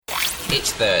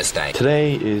It's Thursday.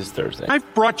 Today is Thursday.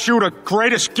 I've brought you the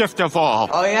greatest gift of all.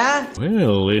 Oh, yeah?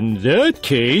 Well, in that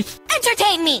case...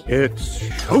 Entertain me! It's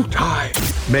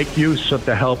showtime. Make use of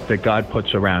the help that God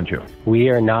puts around you. We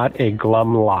are not a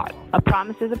glum lot. A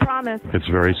promise is a promise. It's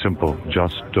very simple.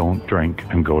 Just don't drink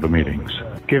and go to meetings.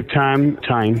 Give time.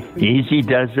 Easy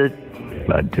does it,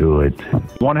 but do it.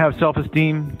 Want to have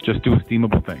self-esteem? Just do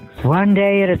esteemable things. One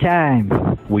day at a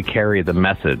time. We carry the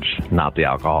message, not the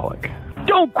alcoholic.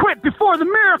 Don't quit before the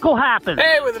miracle happens.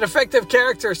 Hey, with an effective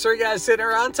character, three guys sitting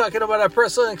around talking about our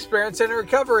personal experience in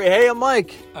recovery. Hey, I'm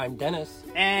Mike. I'm Dennis.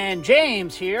 And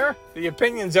James here. The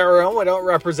opinions are our own. We don't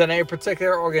represent any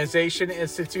particular organization,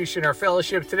 institution, or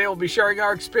fellowship. Today we'll be sharing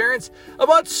our experience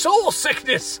about soul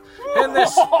sickness in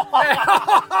this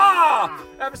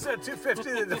episode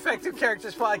 250 of the Defective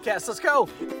Characters Podcast. Let's go.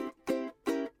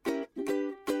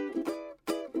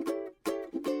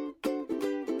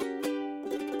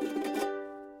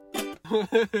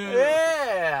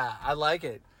 Yeah, I like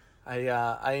it.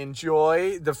 I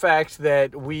enjoy the fact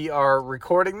that we are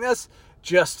recording this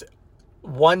just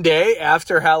one day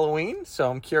after Halloween. So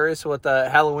I'm curious what the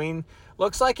Halloween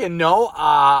looks like. And no,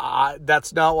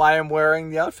 that's not why I'm wearing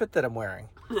the outfit that I'm wearing.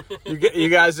 You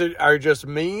guys are just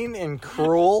mean and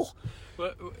cruel.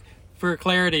 For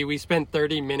clarity, we spent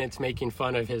 30 minutes making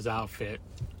fun of his outfit.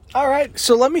 All right,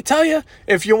 so let me tell you,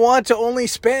 if you want to only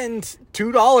spend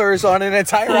 $2 on an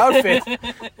entire outfit,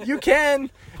 you can.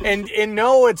 And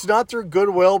no, it's not through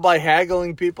goodwill by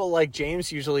haggling people like James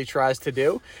usually tries to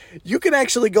do. You can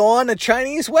actually go on a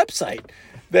Chinese website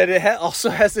that also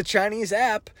has a Chinese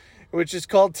app, which is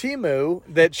called Temu,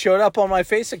 that showed up on my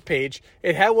Facebook page.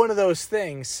 It had one of those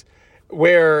things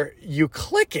where you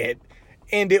click it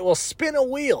and it will spin a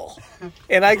wheel.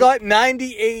 And I got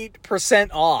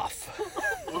 98% off.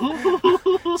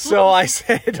 So I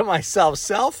said to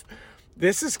myself,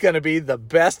 this is going to be the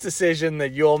best decision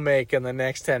that you'll make in the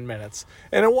next 10 minutes.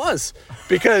 And it was,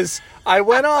 because I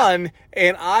went on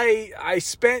and I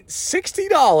spent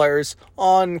 $60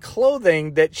 on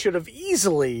clothing that should have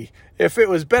easily, if it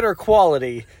was better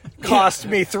quality, cost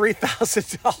me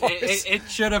 $3,000. It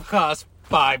should have cost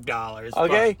 $5.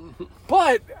 Okay.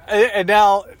 But and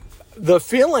now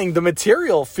the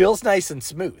material feels nice and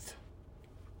smooth.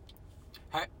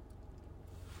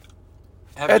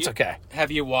 Okay. Have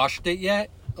you washed it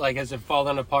yet? Like, has it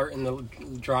fallen apart in the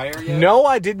dryer yet? No,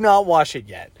 I did not wash it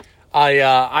yet.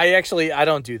 I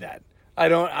don't do that. I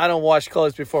don't wash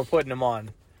clothes before putting them on.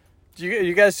 Do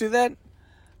you guys do that?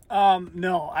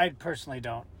 No, I personally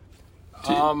don't.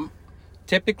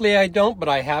 Typically I don't, but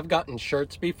I have gotten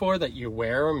shirts before that you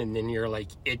wear them and then you're like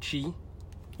itchy.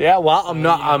 Yeah, well, I'm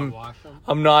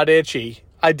not itchy.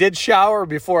 I did shower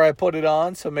before I put it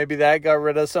on, so maybe that got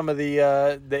rid of some of the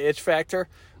itch factor.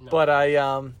 No. But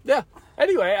yeah.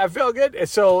 Anyway, I feel good.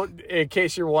 So, in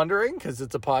case you're wondering, because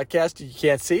it's a podcast, you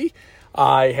can't see,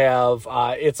 I have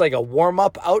it's like a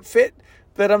warm-up outfit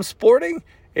that I'm sporting.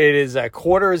 It is a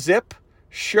quarter zip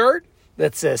shirt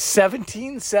that says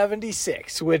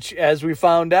 1776, which, as we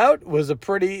found out, was a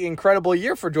pretty incredible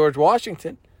year for George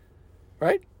Washington.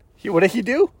 Right? What did he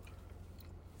do?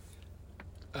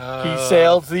 He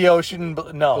sailed the ocean.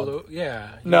 No.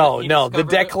 The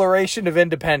Declaration of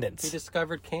Independence. He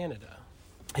discovered Canada.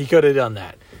 He could have done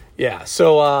that. Yeah.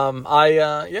 So,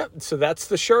 so that's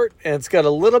the shirt. And it's got a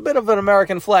little bit of an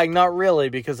American flag. Not really,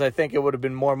 because I think it would have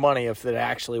been more money if it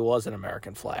actually was an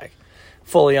American flag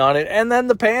fully on it. And then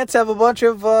the pants have a bunch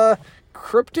of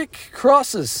cryptic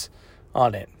crosses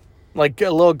on it. Like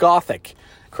a little Gothic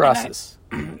crosses.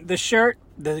 The shirt,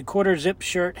 the quarter zip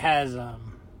shirt has...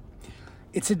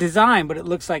 it's a design, but it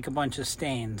looks like a bunch of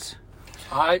stains.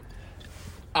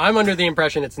 I'm under the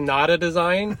impression it's not a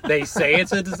design. They say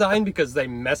it's a design because they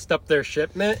messed up their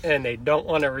shipment and they don't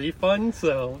want a refund.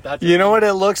 So that's... You know what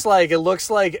it looks like? It looks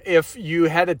like if you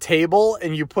had a table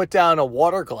and you put down a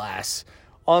water glass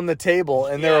on the table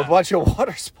and there are a bunch of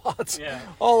water spots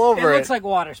all over it. It looks like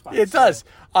water spots. It does.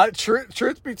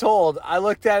 Truth be told, I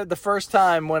looked at it the first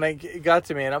time when it got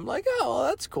to me and I'm like, oh, well,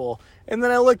 that's cool. And then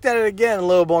I looked at it again a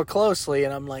little more closely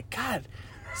and I'm like, God,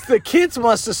 the kids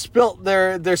must have spilt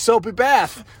their soapy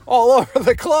bath all over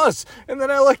the clothes. And then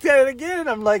I looked at it again and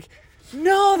I'm like,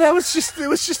 no, it was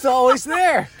just always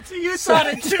there. So you thought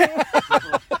it too.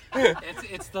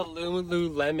 It's the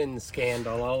Lululemon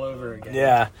scandal all over again.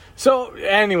 Yeah. So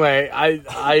anyway,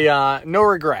 I no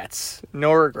regrets.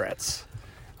 No regrets.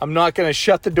 I'm not going to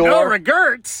shut the door. No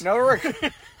regrets. No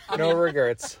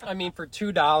regrets. I mean, for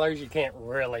 $2, you can't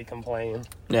really complain.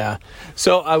 Yeah.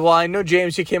 So, I know,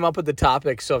 James, you came up with the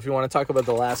topic. So if you want to talk about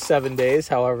the last 7 days,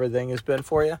 how everything has been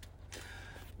for you.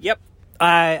 Yep.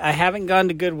 I haven't gone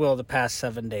to Goodwill the past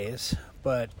 7 days,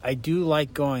 but I do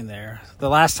like going there. The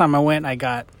last time I went, I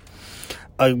got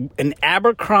an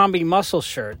Abercrombie muscle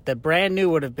shirt that brand new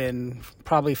would have been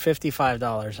probably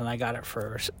 $55, and I got it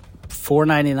for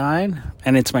 $4.99,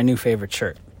 and it's my new favorite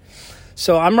shirt.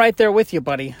 So I'm right there with you,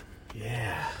 buddy.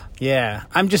 Yeah.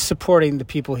 I'm just supporting the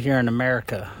people here in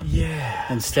America.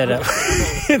 Yeah. Instead of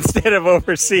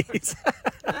overseas.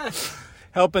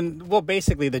 Helping, well,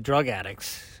 basically the drug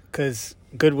addicts, because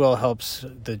Goodwill helps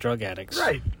the drug addicts.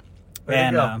 Right.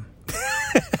 And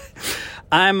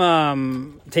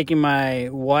I'm taking my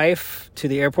wife to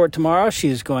the airport tomorrow.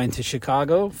 She's going to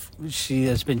Chicago. She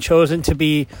has been chosen to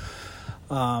be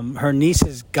her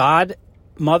niece's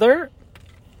godmother,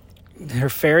 her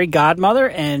fairy godmother,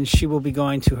 and she will be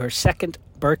going to her second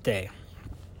birthday.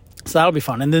 So that'll be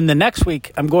fun. And then the next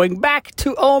week, I'm going back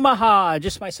to Omaha,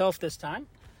 just myself this time.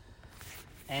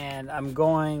 And I'm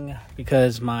going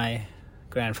because my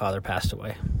grandfather passed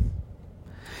away.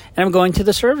 And I'm going to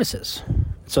the services.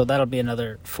 So that'll be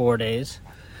another 4 days.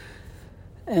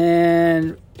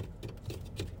 And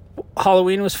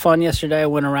Halloween was fun yesterday. I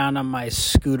went around on my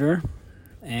scooter,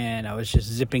 and I was just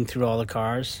zipping through all the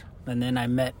cars. And then I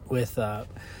met with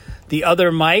the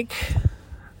other Mike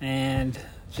and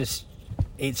just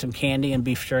ate some candy and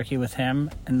beef jerky with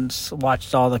him and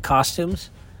watched all the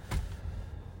costumes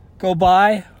go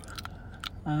by.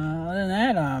 Other than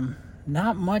that,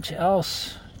 not much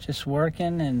else. Just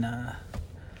working, and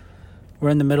we're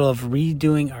in the middle of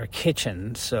redoing our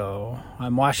kitchen. So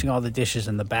I'm washing all the dishes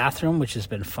in the bathroom, which has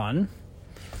been fun.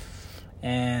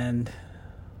 And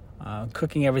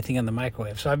cooking everything in the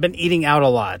microwave. So I've been eating out a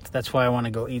lot. That's why I want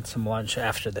to go eat some lunch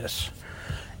after this.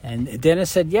 And Dennis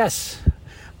said yes.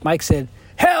 Mike said,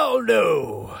 hell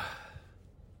no.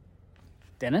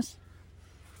 Dennis?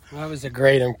 That was a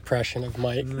great impression of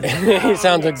Mike. He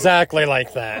sounds exactly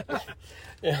like that.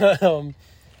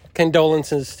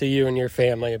 Condolences to you and your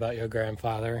family about your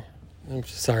grandfather. I'm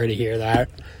sorry to hear that.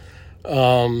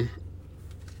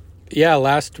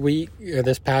 Last week, or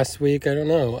this past week, I don't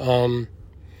know.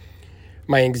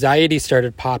 My anxiety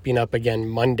started popping up again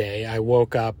Monday. I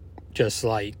woke up just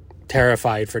like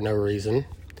terrified for no reason.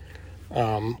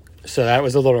 So that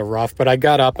was a little rough, but I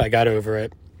got up, I got over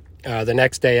it. The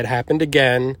next day it happened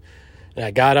again, and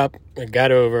I got up, I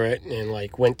got over it, and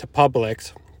like went to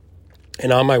Publix.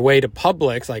 And on my way to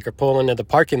Publix, like I pull into the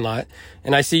parking lot,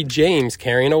 and I see James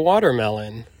carrying a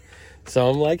watermelon. So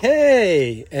I'm like,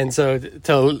 hey. And so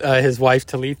his wife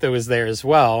Talitha was there as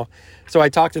well. So I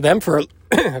talked to them for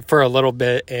a little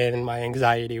bit, and my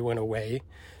anxiety went away.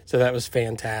 So that was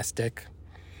fantastic.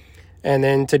 And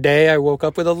then today I woke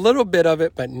up with a little bit of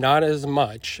it, but not as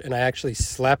much. And I actually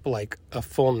slept like a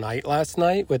full night last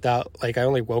night I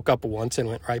only woke up once and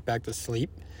went right back to sleep.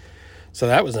 So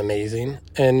that was amazing.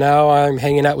 And now I'm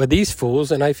hanging out with these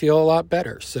fools and I feel a lot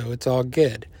better. So it's all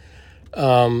good.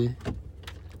 Other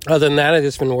than that, I've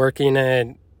just been working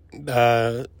at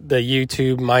the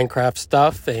YouTube Minecraft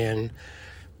stuff and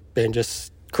been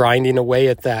just grinding away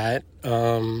at that.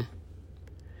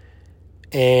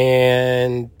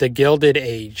 And the Gilded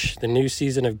Age, the new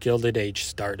season of Gilded Age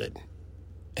started.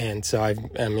 And so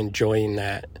I'm enjoying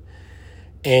that.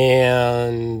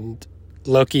 And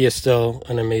Loki is still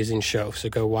an amazing show, so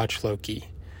go watch Loki.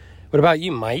 What about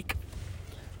you, Mike?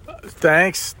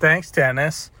 Thanks,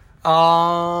 Dennis.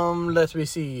 Let me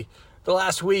see. The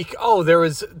last week, there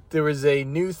was a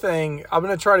new thing. I'm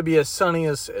gonna try to be as sunny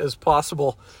as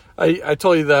possible. I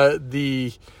told you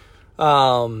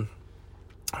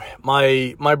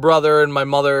my brother and my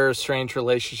mother, strange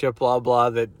relationship, blah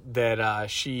blah. That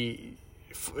she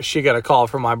got a call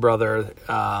from my brother.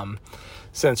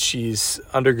 Since she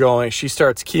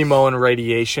starts chemo and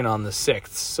radiation on the 6th,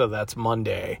 so that's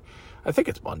Monday. I think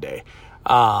it's Monday.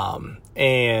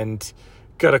 And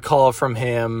got a call from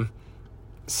him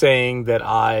saying that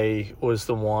I was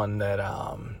the one that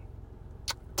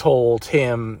told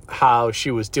him how she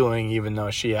was doing, even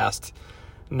though she asked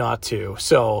not to.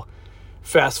 So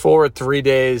fast forward 3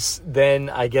 days, then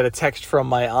I get a text from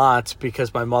my aunt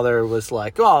because my mother was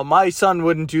like, oh, my son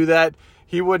wouldn't do that.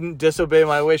 He wouldn't disobey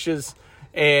my wishes.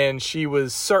 And she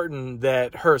was certain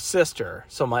that her sister,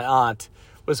 so my aunt,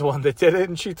 was the one that did it.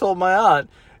 And she told my aunt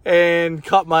and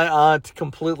cut my aunt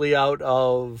completely out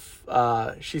of,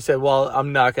 she said, well,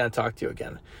 I'm not going to talk to you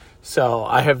again. So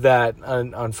I have that,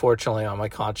 unfortunately, on my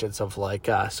conscience of like,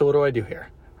 so what do I do here,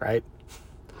 right?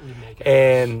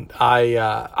 And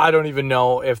I don't even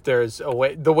know if there's a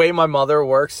way. The way my mother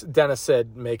works, Dennis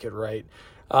said, make it right.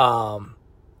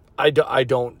 I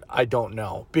don't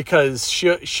know, because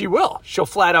she'll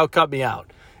flat out cut me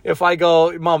out. If I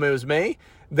go, Mom, it was me,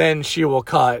 then she will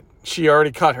cut. She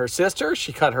already cut her sister.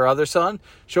 She cut her other son.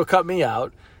 She'll cut me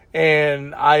out.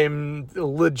 And I am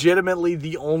legitimately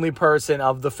the only person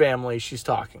of the family she's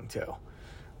talking to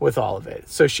with all of it.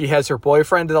 So she has her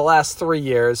boyfriend of the last 3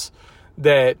 years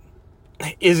that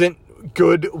isn't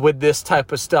good with this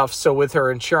type of stuff. So with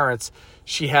her insurance,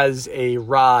 she has a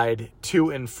ride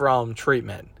to and from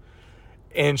treatment.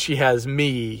 And she has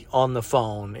me on the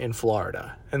phone in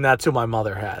Florida. And that's who my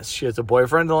mother has. She has a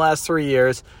boyfriend in the last 3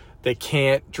 years that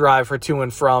can't drive her to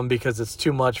and from because it's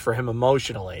too much for him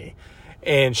emotionally.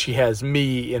 And she has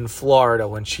me in Florida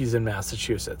when she's in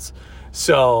Massachusetts.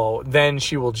 So then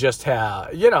she will just have,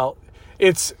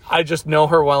 I just know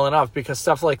her well enough because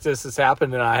stuff like this has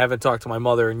happened and I haven't talked to my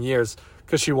mother in years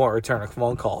because she won't return a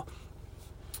phone call.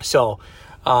 So,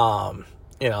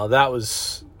 that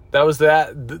was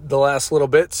the last little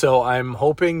bit. So I'm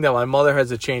hoping that my mother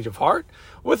has a change of heart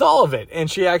with all of it.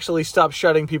 And she actually stopped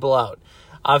shutting people out.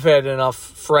 I've had enough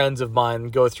friends of mine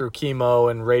go through chemo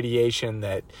and radiation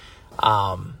that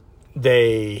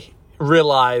they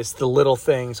realize the little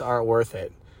things aren't worth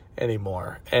it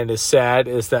anymore. And as sad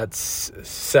as that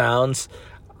sounds,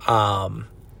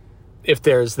 if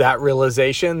there's that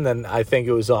realization, then I think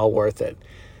it was all worth it,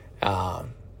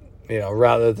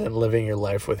 rather than living your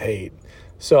life with hate.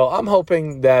 So I'm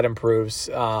hoping that improves.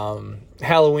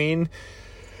 Halloween,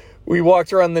 we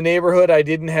walked around the neighborhood. I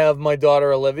didn't have my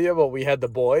daughter Olivia, but we had the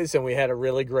boys, and we had a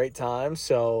really great time.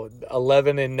 So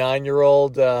 11 and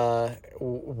 9-year-old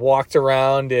walked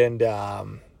around and,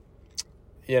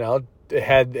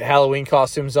 had Halloween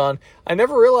costumes on. I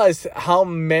never realized how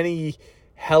many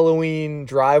Halloween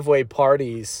driveway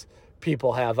parties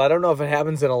people have. I don't know if it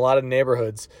happens in a lot of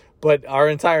neighborhoods, but our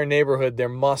entire neighborhood, there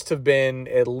must have been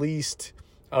at least,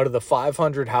 out of the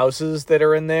 500 houses that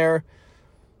are in there,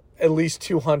 at least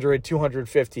 200,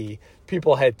 250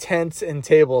 people had tents and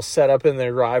tables set up in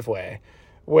their driveway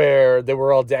where they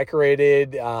were all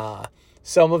decorated.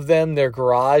 Some of them, their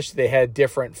garage, they had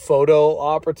different photo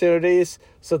opportunities.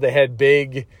 So they had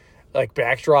big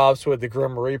backdrops with the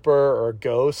Grim Reaper or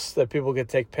ghosts that people could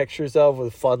take pictures of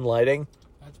with fun lighting.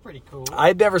 That's pretty cool.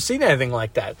 I'd never seen anything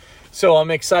like that. So I'm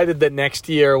excited that next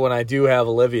year when I do have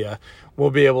Olivia,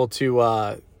 we'll be able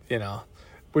to,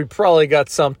 we probably got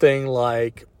something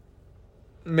like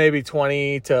maybe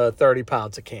 20 to 30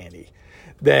 pounds of candy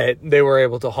that they were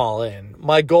able to haul in.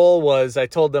 My goal was, I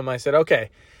told them, I said,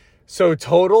 okay, so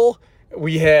total,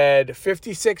 we had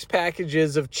 56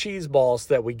 packages of cheese balls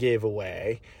that we gave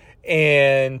away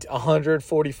and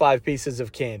 145 pieces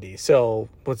of candy. So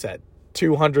what's that?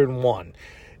 201.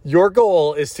 Your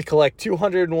goal is to collect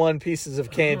 201 pieces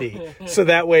of candy. So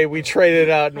that way we traded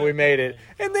out and we made it.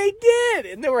 And they did.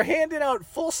 And they were handing out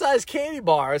full-size candy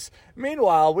bars.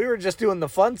 Meanwhile, we were just doing the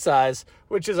fun size,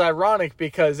 which is ironic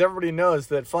because everybody knows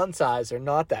that fun size are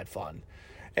not that fun.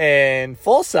 And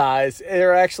full size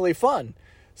are actually fun.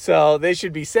 So they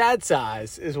should be sad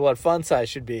size is what fun size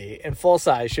should be. And full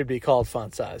size should be called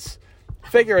fun size.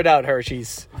 Figure it out,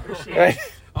 Hershey's. Right?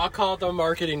 I'll call the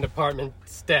marketing department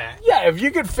stat. Yeah, if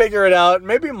you could figure it out,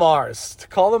 maybe Mars.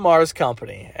 Call the Mars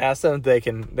company. Ask them if they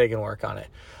can work on it.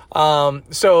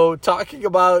 So talking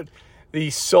about the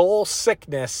soul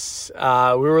sickness, we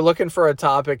were looking for a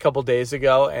topic a couple days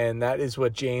ago, and that is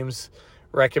what James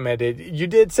recommended. You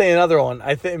did say another one.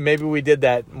 I think maybe we did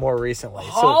that more recently.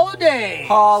 Holidays.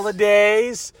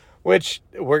 Holidays, which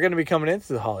we're going to be coming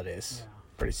into the holidays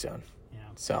pretty soon.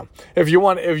 So if you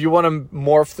want to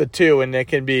morph the two, and it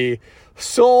can be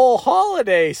soul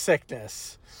holiday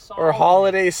sickness or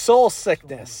holiday soul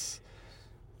sickness,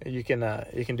 you can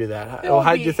do that.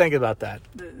 How did you think about that?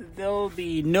 There'll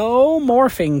be no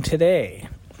morphing today.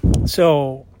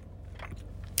 So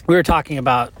we were talking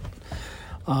about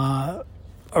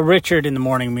Richard in the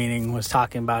morning meeting was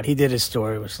talking about, he did his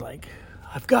story, was like,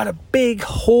 I've got a big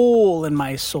hole in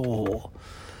my soul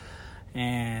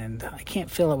and I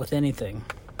can't fill it with anything.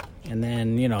 And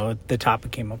then, the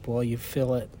topic came up, well, you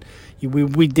fill it.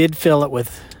 We did fill it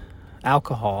with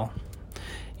alcohol,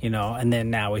 and then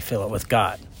now we fill it with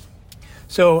God.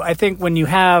 So I think when you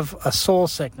have a soul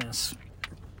sickness,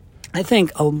 I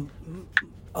think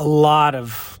a lot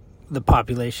of the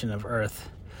population of Earth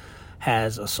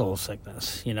has a soul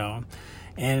sickness,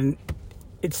 and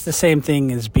it's the same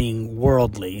thing as being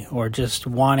worldly or just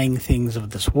wanting things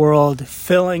of this world,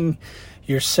 filling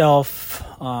yourself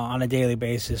on a daily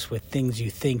basis with things you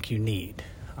think you need.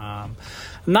 I'm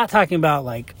not talking about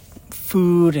like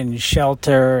food and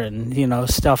shelter and,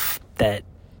 stuff that,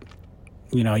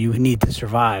 you need to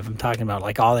survive. I'm talking about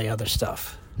like all the other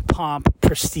stuff, pomp,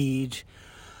 prestige,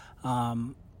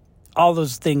 all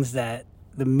those things that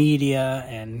the media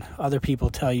and other people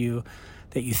tell you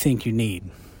that you think you need.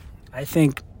 I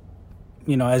think,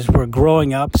 as we're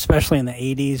growing up, especially in the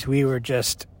 80s, we were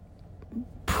just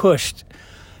pushed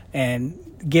and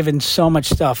given so much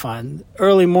stuff on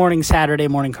early morning, Saturday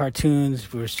morning cartoons.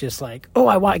 It was just like, oh,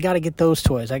 I got to get those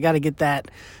toys. I got to get that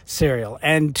cereal.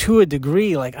 And to a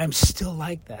degree, like, I'm still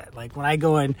like that. Like, when I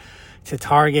go in to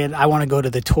Target, I want to go to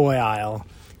the toy aisle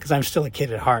because I'm still a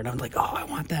kid at heart. And I'm like, oh, I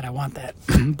want that.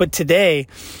 But today,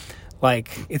 like,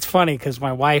 it's funny because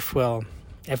my wife will,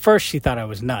 at first she thought I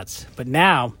was nuts. But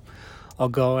now I'll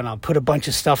go and I'll put a bunch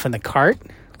of stuff in the cart,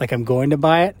 like I'm going to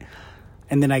buy it.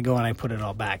 And then I go and I put it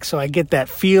all back. So I get that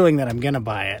feeling that I'm going to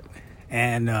buy it,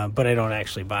 but I don't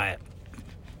actually buy it.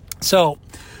 So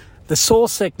the soul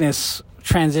sickness,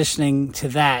 transitioning to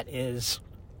that is,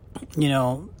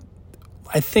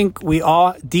 I think we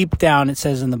all, deep down, it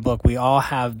says in the book, we all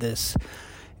have this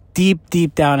deep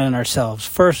down in ourselves.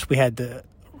 First, we had to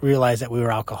realize that we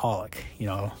were alcoholic,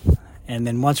 and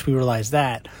then once we realized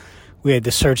that, we had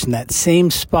to search in that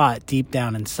same spot deep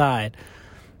down inside,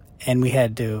 and we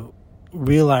had to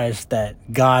realized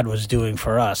that God was doing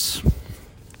for us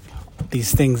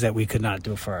these things that we could not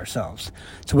do for ourselves.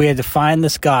 So we had to find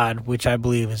this God, which I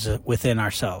believe is within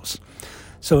ourselves.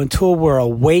 So until we're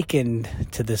awakened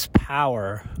to this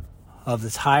power of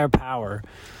this higher power,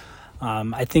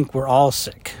 I think we're all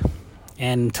sick.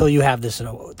 And until you have this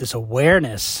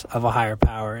awareness of a higher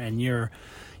power, and you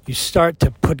start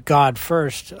to put God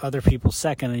first, other people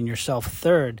second, and yourself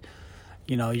third,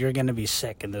 you're going to be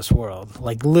sick in this world.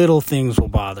 Like, little things will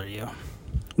bother you.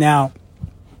 Now,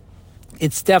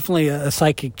 it's definitely a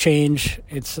psychic change.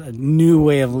 It's a new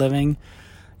way of living.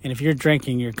 And if you're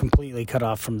drinking, you're completely cut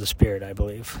off from the spirit, I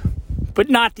believe. But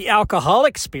not the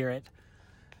alcoholic spirit.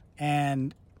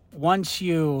 And once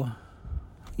you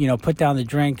put down the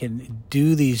drink and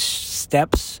do these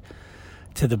steps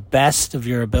to the best of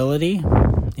your ability,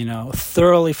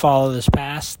 thoroughly follow this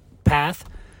path,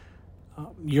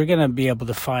 you're going to be able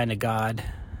to find a God,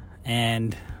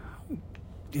 and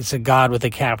it's a God with a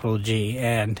capital G,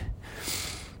 and,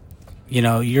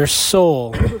 your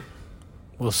soul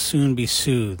will soon be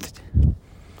soothed.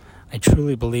 I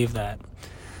truly believe that.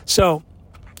 So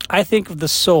I think of the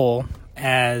soul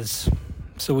as,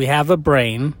 so we have a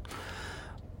brain,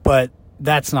 but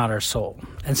that's not our soul.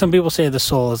 And some people say the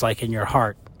soul is like in your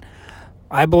heart.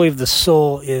 I believe the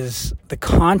soul is the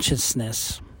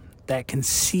consciousness that can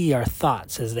see our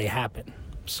thoughts as they happen.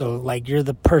 So, like, you're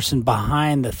the person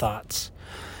behind the thoughts.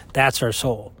 That's our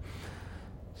soul.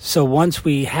 So once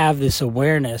we have this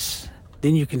awareness,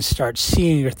 then you can start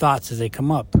seeing your thoughts as they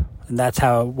come up. And that's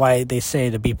why they say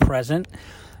to be present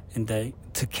and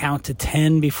to count to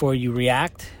 10 before you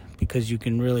react, because you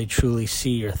can really truly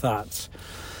see your thoughts.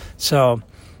 So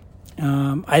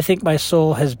I think my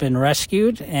soul has been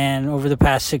rescued, and over the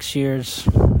past 6 years,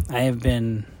 I have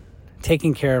been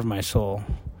taking care of my soul,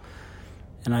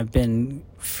 and I've been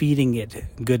feeding it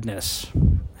goodness.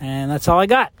 And that's all I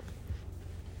got.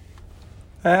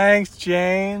 Thanks,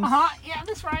 James. Yeah,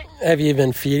 that's right. Have you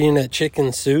been feeding it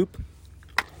chicken soup?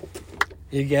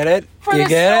 You get it? For you the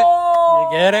get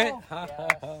soul! it? You get it?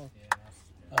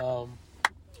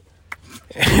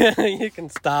 Yes. You can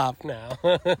stop now.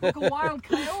 Like a wild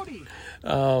coyote.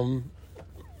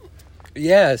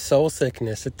 Yeah, soul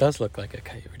sickness. It does look like a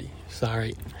coyote.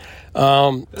 Sorry.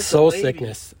 Soul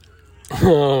sickness.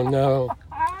 Oh, no.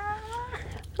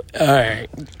 All right.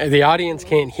 The audience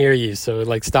can't hear you, so,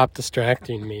 stop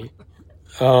distracting me.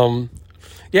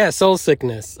 Yeah, soul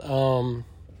sickness.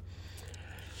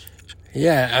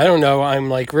 Yeah, I don't know.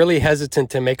 I'm, really hesitant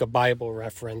to make a Bible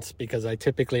reference because I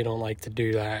typically don't like to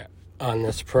do that on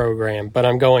this program, but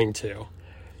I'm going to.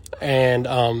 And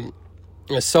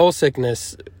soul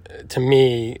sickness, to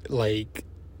me, the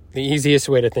easiest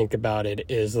way to think about it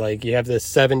is, you have the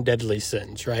 7 deadly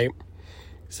sins, right?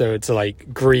 So it's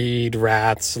greed,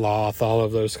 wrath, sloth, all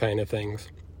of those kind of things.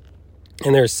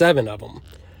 And there's 7 of them.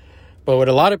 But what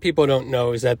a lot of people don't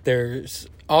know is that there's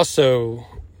also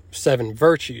 7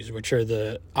 virtues, which are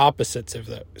the opposites of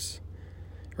those,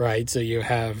 right? So you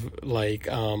have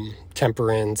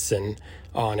temperance and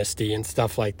honesty and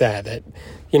stuff like that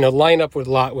line up with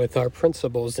a lot with our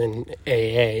principles in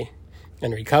AA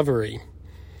and recovery.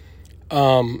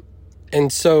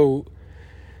 And so,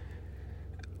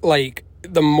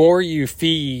 the more you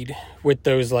feed with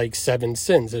those 7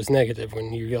 sins, those negative,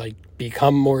 when you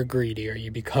become more greedy or you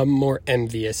become more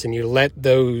envious and you let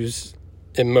those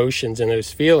emotions and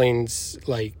those feelings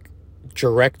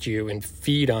direct you and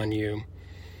feed on you,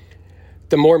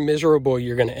 the more miserable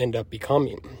you're going to end up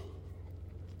becoming.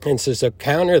 And so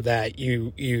counter that,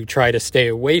 you try to stay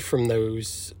away from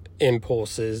those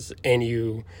impulses and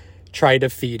you try to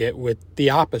feed it with the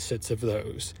opposites of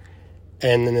those.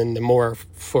 And then the more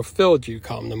fulfilled you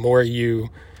come, the more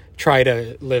you try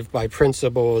to live by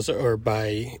principles or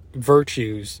by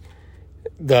virtues,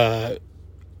 the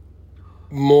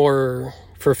more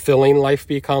fulfilling life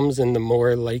becomes and the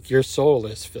more like your soul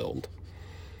is filled.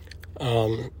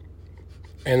 And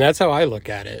that's how I look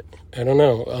at it. I don't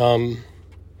know.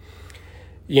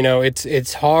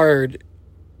 It's hard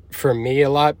for me a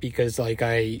lot because like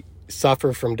I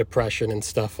suffer from depression and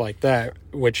stuff like that,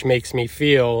 which makes me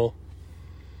feel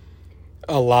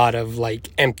a lot of like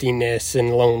emptiness and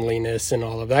loneliness and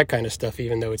all of that kind of stuff,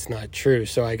 even though it's not true.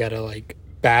 So I gotta like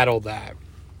battle that,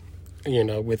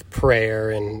 with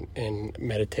prayer and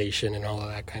meditation and all of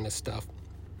that kind of stuff.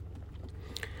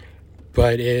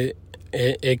 But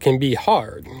it can be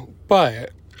hard.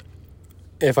 But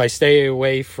if I stay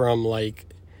away from like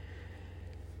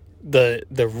the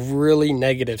really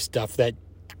negative stuff that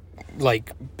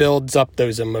like builds up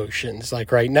those emotions,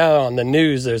 like right now on the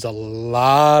news there's a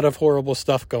lot of horrible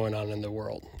stuff going on in the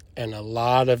world and a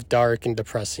lot of dark and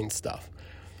depressing stuff,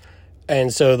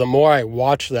 and so the more I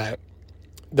watch that,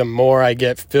 the more I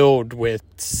get filled with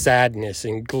sadness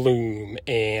and gloom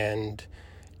and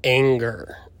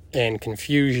anger and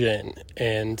confusion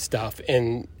and stuff,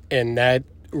 and that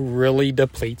really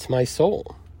depletes my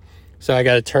soul. So I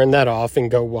got to turn that off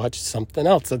and go watch something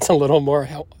else that's a little more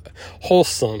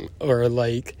wholesome or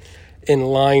like in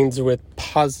lines with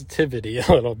positivity a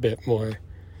little bit more.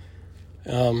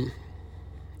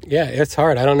 Yeah, it's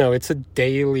hard. I don't know. It's a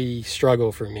daily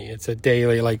struggle for me. It's a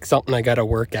daily, like something I got to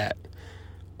work at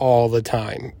all the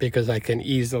time because I can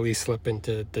easily slip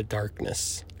into the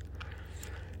darkness.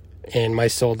 And my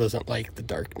soul doesn't like the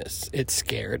darkness. It's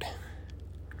scared.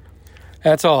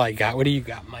 That's all I got. What do you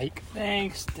got, Mike?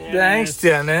 Thanks, Dennis. Thanks,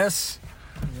 Dennis.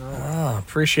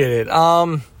 Appreciate it.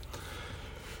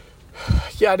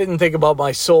 Yeah, I didn't think about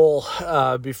my soul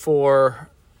before.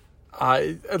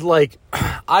 I don't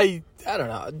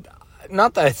know.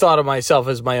 Not that I thought of myself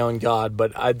as my own God,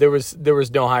 but there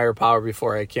was no higher power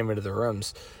before I came into the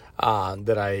rooms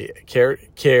that I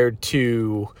cared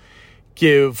to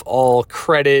give all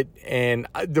credit. And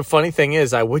the funny thing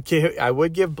is, I would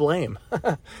give blame.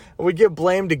 I would give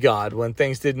blame to God when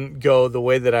things didn't go the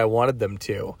way that I wanted them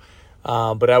to.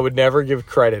 But I would never give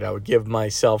credit. I would give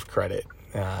myself credit,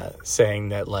 saying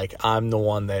that like I'm the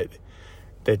one that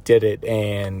did it.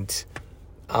 And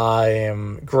I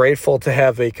am grateful to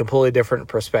have a completely different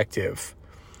perspective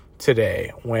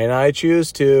today. When I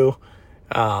choose to,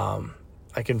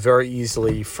 I can very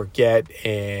easily forget,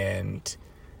 and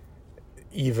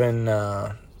even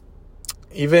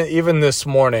this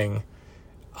morning,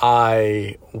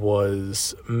 I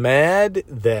was mad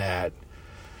that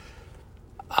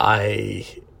I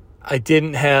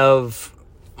didn't have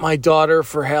my daughter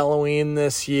for Halloween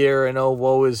this year, and oh,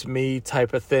 woe is me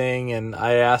type of thing. And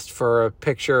I asked for a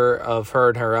picture of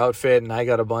her in her outfit, and I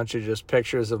got a bunch of just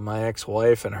pictures of my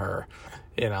ex-wife and her,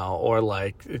 or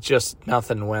like just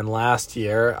nothing. When last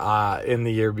year, in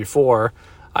the year before,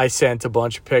 I sent a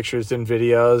bunch of pictures and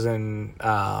videos and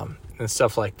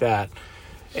stuff like that.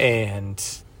 And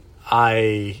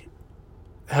I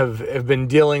have been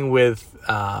dealing with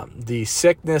the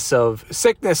sickness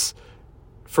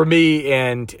for me,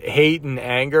 and hate and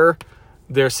anger.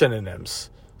 They're synonyms.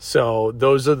 So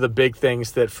those are the big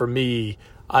things that for me,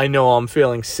 I know I'm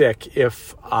feeling sick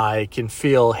if I can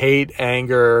feel hate,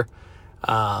 anger,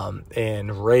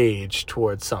 and rage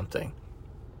towards something.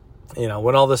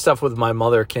 When all the stuff with my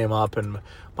mother came up and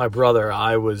my brother,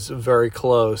 I was very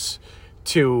close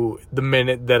to the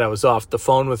minute that I was off the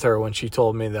phone with her when she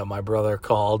told me that my brother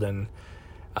called and,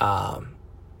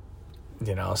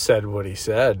 said what he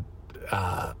said.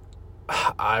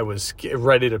 I was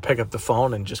ready to pick up the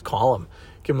phone and just call him,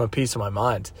 give him a piece of my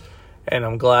mind. And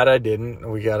I'm glad I didn't.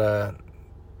 We gotta,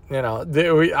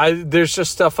 there's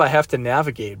just stuff I have to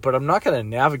navigate, but I'm not going to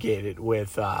navigate it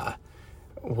with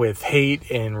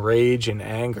hate and rage and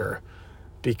anger,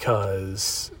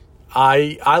 because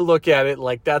I look at it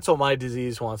like that's what my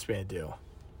disease wants me to do.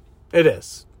 It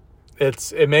is.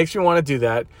 It makes me want to do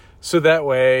that. So that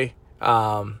way,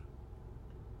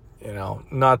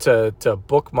 not to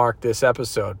bookmark this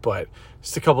episode, but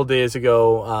just a couple days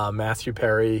ago, Matthew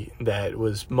Perry, that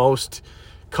was most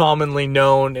commonly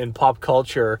known in pop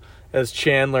culture as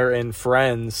Chandler in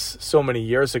Friends so many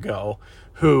years ago,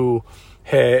 who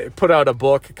had put out a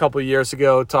book a couple years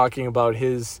ago talking about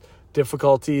his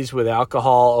difficulties with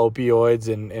alcohol, opioids,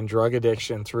 and drug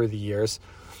addiction through the years.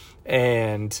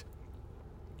 And,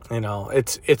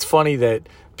 it's funny that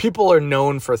people are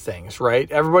known for things,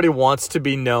 right? Everybody wants to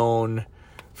be known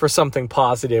for something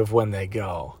positive when they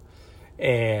go.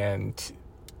 And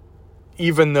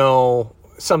even though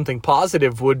something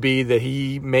positive would be that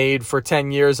he made for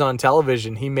 10 years on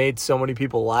television. He made so many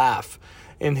people laugh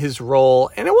in his role.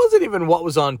 And it wasn't even what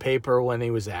was on paper when he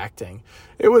was acting.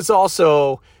 It was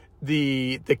also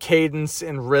the cadence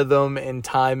and rhythm and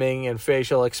timing and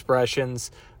facial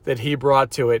expressions that he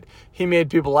brought to it. He made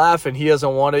people laugh, and he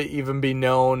doesn't want to even be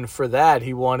known for that.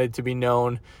 He wanted to be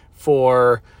known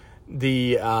for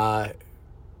the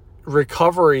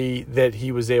recovery that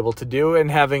he was able to do, and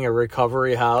having a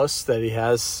recovery house that he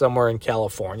has somewhere in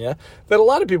California that a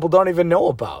lot of people don't even know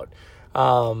about.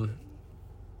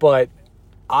 But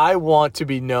I want to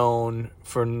be known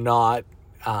for not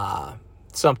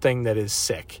something that is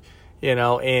sick,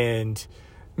 and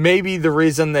maybe the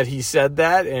reason that he said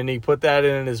that and he put that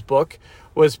in his book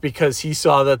was because he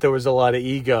saw that there was a lot of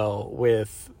ego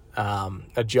with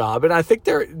a job. And I think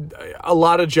there are a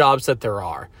lot of jobs that there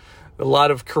are. A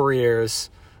lot of careers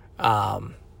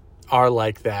are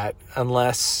like that,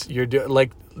 unless you're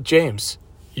like James,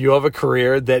 you have a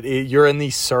career that you're in the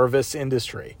service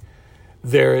industry.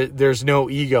 There's no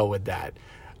ego with that.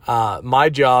 My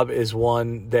job is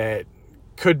one that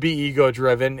could be ego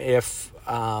driven if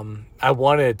I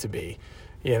wanted it to be,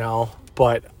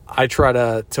 but I try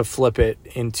to flip it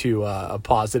into a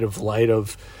positive light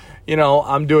of,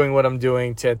 I'm doing what I'm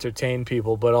doing to entertain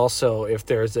people, but also if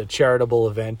there's a charitable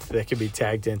event that can be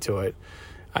tagged into it,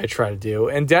 I try to do.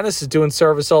 And Dennis is doing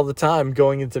service all the time,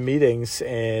 going into meetings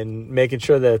and making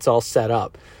sure that it's all set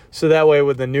up. So that way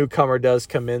when the newcomer does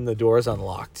come in, the door's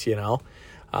unlocked,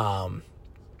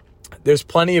 There's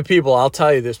plenty of people, I'll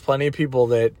tell you, there's plenty of people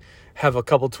that have a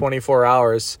couple 24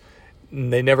 hours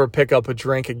and they never pick up a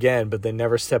drink again, but they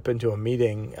never step into a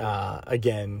meeting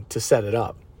again to set it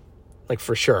up. Like,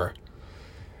 for sure.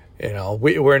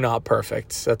 We're not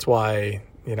perfect. That's why,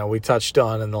 we touched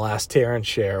on in the last tear and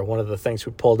share, one of the things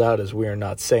we pulled out is we are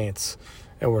not saints,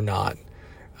 and we're not.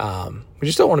 We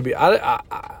just don't want to be.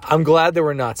 I'm glad that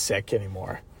we're not sick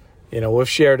anymore. We've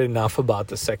shared enough about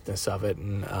the sickness of it,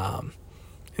 and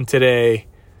today,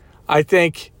 I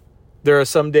think there are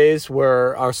some days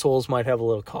where our souls might have a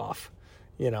little cough,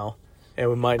 and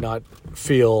we might not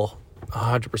feel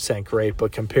 100% great,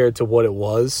 but compared to what it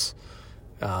was,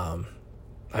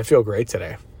 I feel great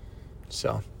today.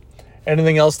 So,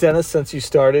 anything else, Dennis, since you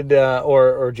started,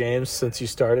 or James, since you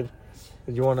started,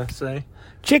 did you want to say?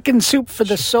 Chicken soup for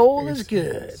the soul is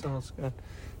good. Sounds good.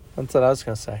 That's what I was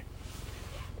going to say.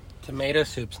 Tomato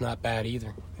soup's not bad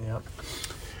either. Yep.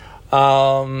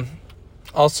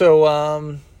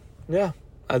 Also, yeah,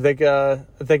 I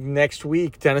think next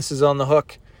week Dennis is on the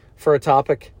hook for a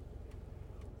topic,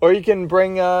 or you can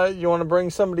bring. You want to bring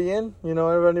somebody in?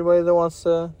 Anybody that wants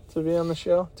to be on the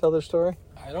show, tell their story.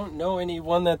 I don't know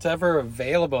anyone that's ever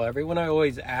available. Everyone I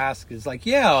always ask is like,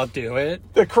 "Yeah, I'll do it."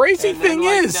 The crazy thing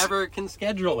is, never can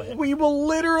schedule it. We will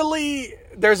literally.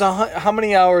 There's how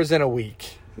many hours in a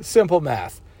week? Simple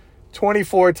math.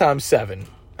 24 times 7.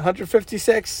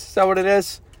 156? Is that what it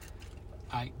is?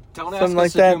 I don't Something ask like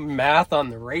us that. to do math on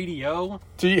the radio.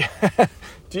 Do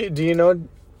you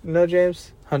know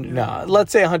James? No,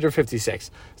 let's say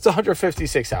 156. It's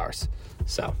 156 hours.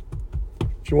 So,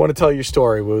 if you want to tell your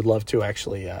story, we would love to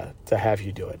actually to have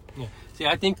you do it. Yeah. See,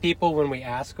 I think people, when we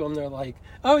ask them, they're like,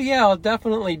 "Oh yeah, I'll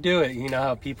definitely do it." You know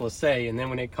how people say, and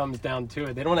then when it comes down to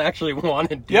it, they don't actually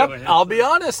want to do it. Yep, I'll be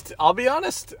honest.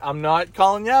 I'm not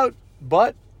calling you out,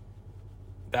 but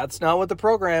that's not what the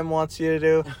program wants you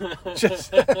to do.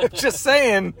 Just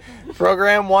saying,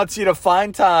 program wants you to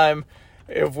find time.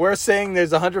 If we're saying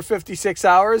there's 156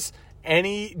 hours,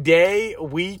 any day,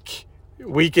 week,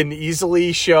 we can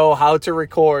easily show how to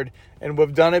record, and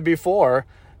we've done it before.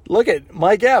 Look at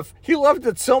Mike F. He loved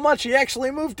it so much he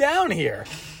actually moved down here.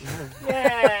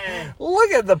 Yeah.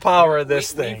 Look at the power of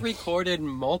this thing. We've recorded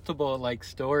multiple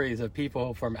stories of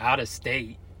people from out of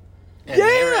state, and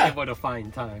they were able to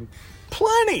find time.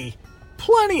 Plenty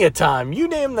of time. You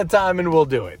name the time and we'll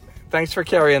do it. Thanks for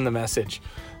carrying the message.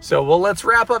 So, let's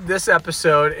wrap up this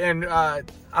episode. And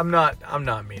I'm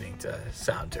not meaning to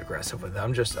sound too aggressive with it.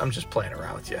 I'm just playing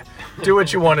around with you. Do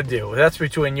what you want to do. That's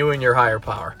between you and your higher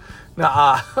power.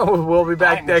 Now, we'll be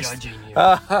back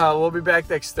we'll be back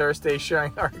next Thursday,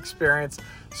 sharing our experience,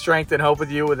 strength, and hope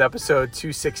with you with episode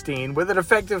 216. With an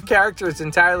effective character, it's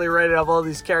entirely right to have all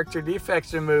these character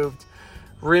defects removed.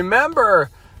 Remember,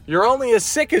 you're only as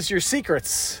sick as your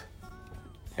secrets.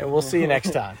 And we'll see you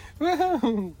next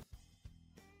time.